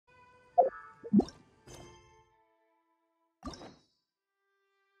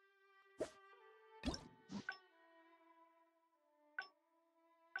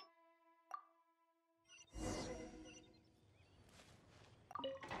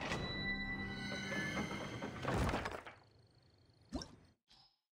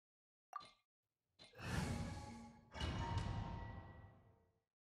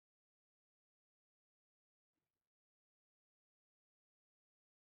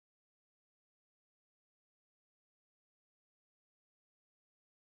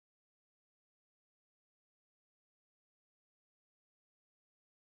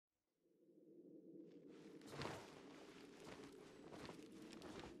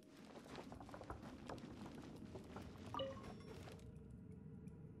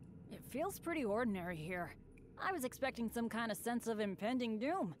feels pretty ordinary here. I was expecting some kind of sense of impending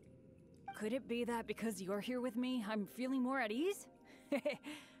doom. Could it be that because you're here with me, I'm feeling more at ease?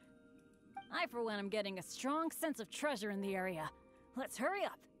 I, for one, am getting a strong sense of treasure in the area. Let's hurry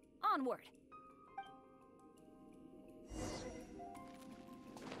up. Onward.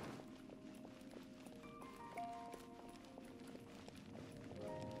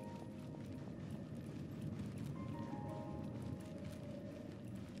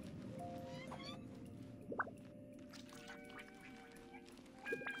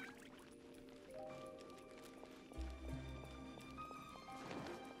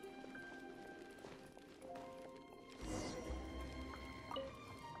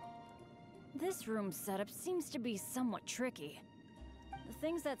 This room's setup seems to be somewhat tricky. The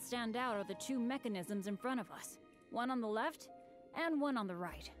things that stand out are the two mechanisms in front of us, one on the left and one on the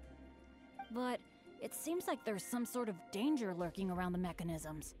right. But it seems like there's some sort of danger lurking around the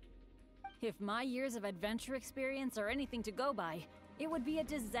mechanisms. If my years of adventure experience are anything to go by, it would be a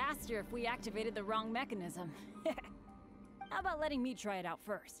disaster if we activated the wrong mechanism. How about letting me try it out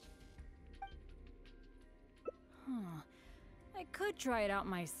first? I could try it out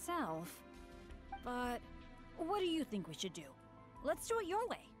myself. But what do you think we should do? Let's do it your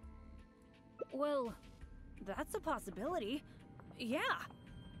way. Well, that's a possibility. Yeah.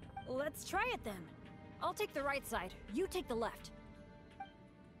 Let's try it then. I'll take the right side, you take the left.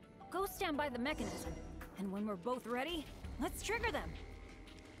 Go stand by the mechanism, and when we're both ready, let's trigger them.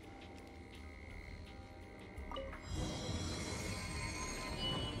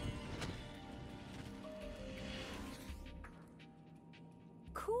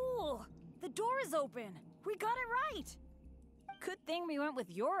 Cool! The door is open! We got it right! Good thing we went with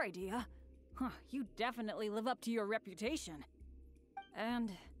your idea. You definitely live up to your reputation.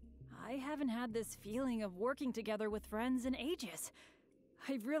 And I haven't had this feeling of working together with friends in ages.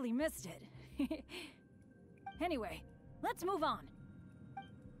 I've really missed it. Anyway, let's move on.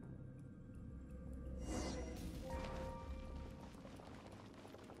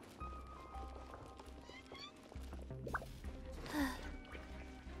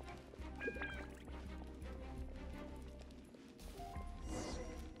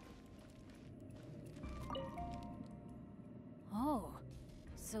 Oh,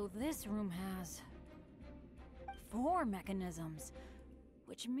 so this room has 4 mechanisms,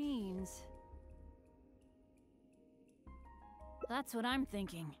 which means... That's what I'm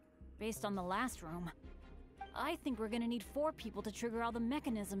thinking, based on the last room. I think we're gonna need 4 people to trigger all the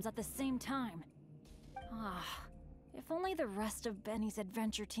mechanisms at the same time. If only the rest of Benny's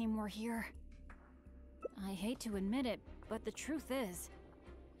adventure team were here. I hate to admit it, but the truth is,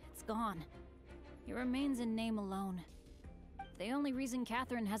 it's gone. It remains in name alone. The only reason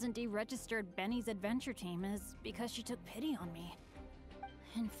Catherine hasn't deregistered Benny's adventure team is because she took pity on me.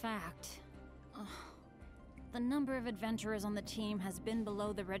 In fact, the number of adventurers on the team has been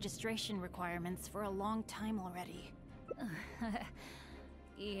below the registration requirements for a long time already.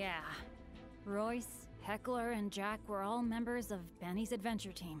 Yeah. Royce, Heckler, and Jack were all members of Benny's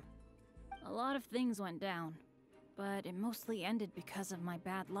adventure team. A lot of things went down, but it mostly ended because of my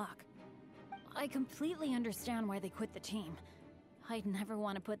bad luck. I completely understand why they quit the team. I'd never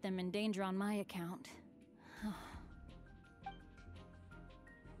want to put them in danger on my account.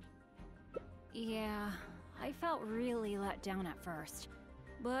 Yeah, I felt really let down at first,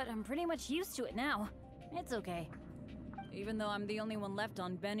 but I'm pretty much used to it now. It's okay. Even though I'm the only one left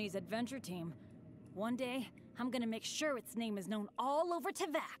on Benny's adventure team, one day I'm gonna make sure its name is known all over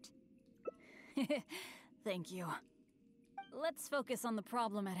Teyvat. Thank you. Let's focus on the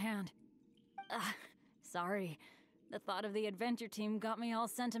problem at hand. Sorry. The thought of the adventure team got me all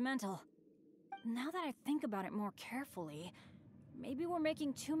sentimental. Now that I think about it more carefully, maybe we're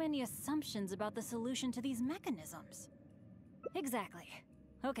making too many assumptions about the solution to these mechanisms. Exactly.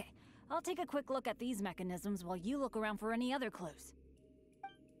 Okay, I'll take a quick look at these mechanisms while you look around for any other clues.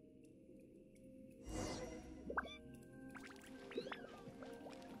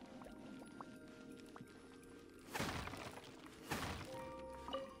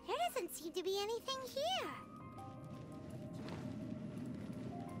 There doesn't seem to be anything here.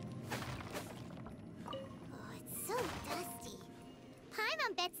 So dusty.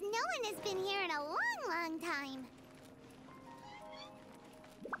 Paimon bets no one has been here in a long time.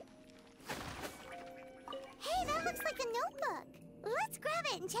 Hey, that looks like a notebook. Let's grab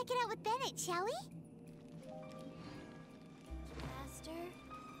it and check it out with Bennett, shall we? Faster?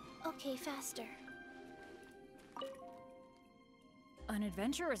 Okay, faster. An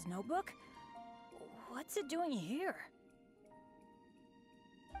adventurer's notebook? What's it doing here?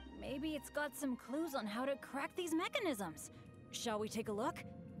 Maybe it's got some clues on how to crack these mechanisms. Shall we take a look?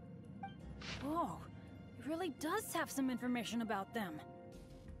 Whoa, it really does have some information about them.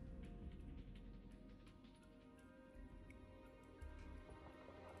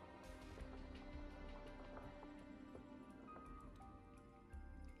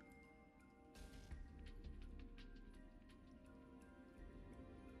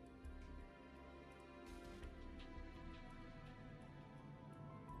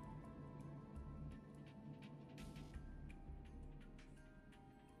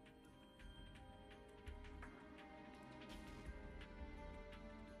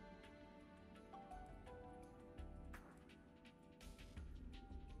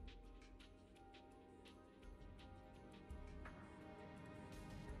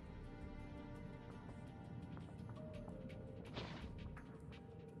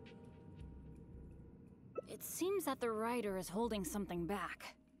 It seems that the writer is holding something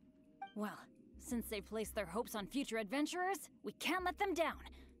back. Well, since they placed their hopes on future adventurers, we can't let them down.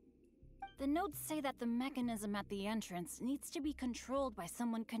 The notes say that the mechanism at the entrance needs to be controlled by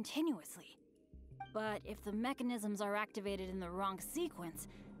someone continuously. But if the mechanisms are activated in the wrong sequence,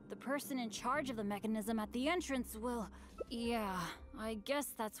 the person in charge of the mechanism at the entrance will... Yeah, I guess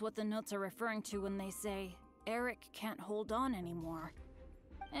that's what the notes are referring to when they say, Eric can't hold on anymore.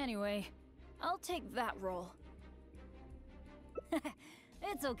 Anyway, I'll take that role.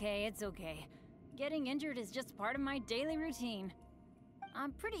 It's okay, it's okay. Getting injured is just part of my daily routine.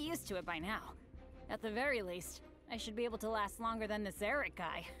 I'm pretty used to it by now. At the very least, I should be able to last longer than this Eric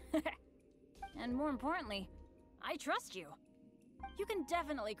guy. And more importantly, I trust you. You can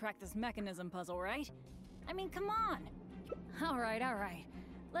definitely crack this mechanism puzzle, right? I mean, come on! Alright, alright.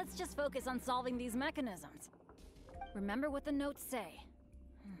 Let's just focus on solving these mechanisms. Remember what the notes say.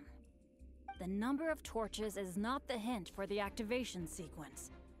 The number of torches is not the hint for the activation sequence.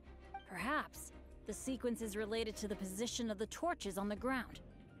 Perhaps the sequence is related to the position of the torches on the ground.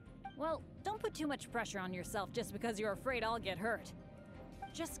 Well, don't put too much pressure on yourself just because you're afraid I'll get hurt.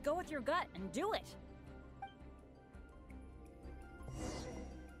 Just go with your gut and do it.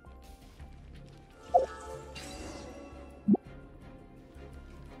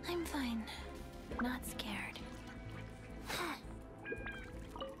 I'm fine. Not scared.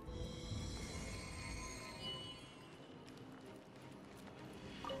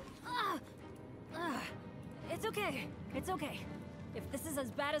 It's okay. It's okay. If this is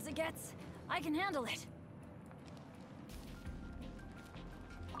as bad as it gets, I can handle it.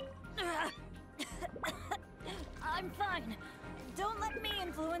 I'm fine. Don't let me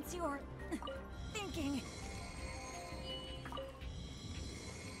influence your thinking.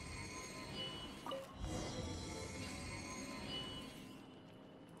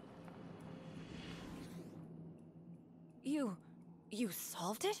 You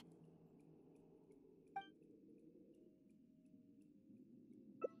solved it?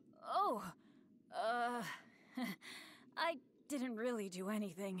 Oh, I didn't really do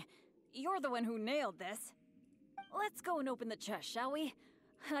anything. You're the one who nailed this. Let's go and open the chest, shall we?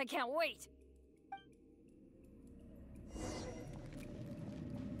 I can't wait.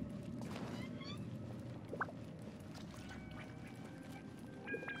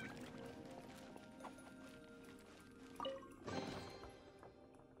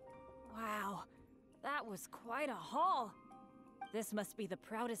 Wow, that was quite a haul. This must be the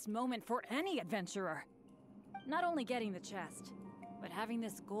proudest moment for any adventurer. Not only getting the chest, but having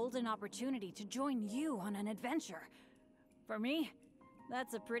this golden opportunity to join you on an adventure. For me,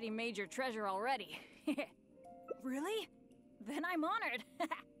 that's a pretty major treasure already. Really? Then I'm honored.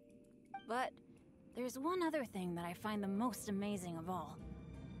 But there's one other thing that I find the most amazing of all.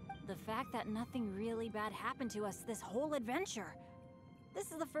 The fact that nothing really bad happened to us this whole adventure. This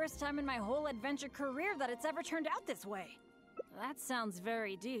is the first time in my whole adventure career that it's ever turned out this way. That sounds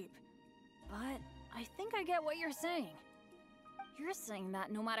very deep, but I think I get what you're saying. You're saying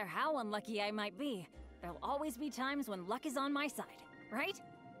that no matter how unlucky I might be, there'll always be times when luck is on my side, right?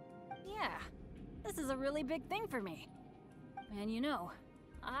 Yeah, this is a really big thing for me. And you know,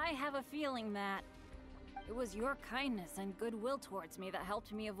 I have a feeling that it was your kindness and goodwill towards me that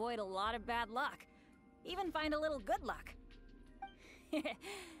helped me avoid a lot of bad luck, even find a little good luck.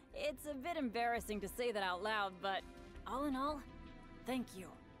 It's a bit embarrassing to say that out loud, but all in all, thank you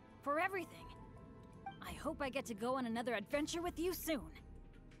for everything. I hope I get to go on another adventure with you soon.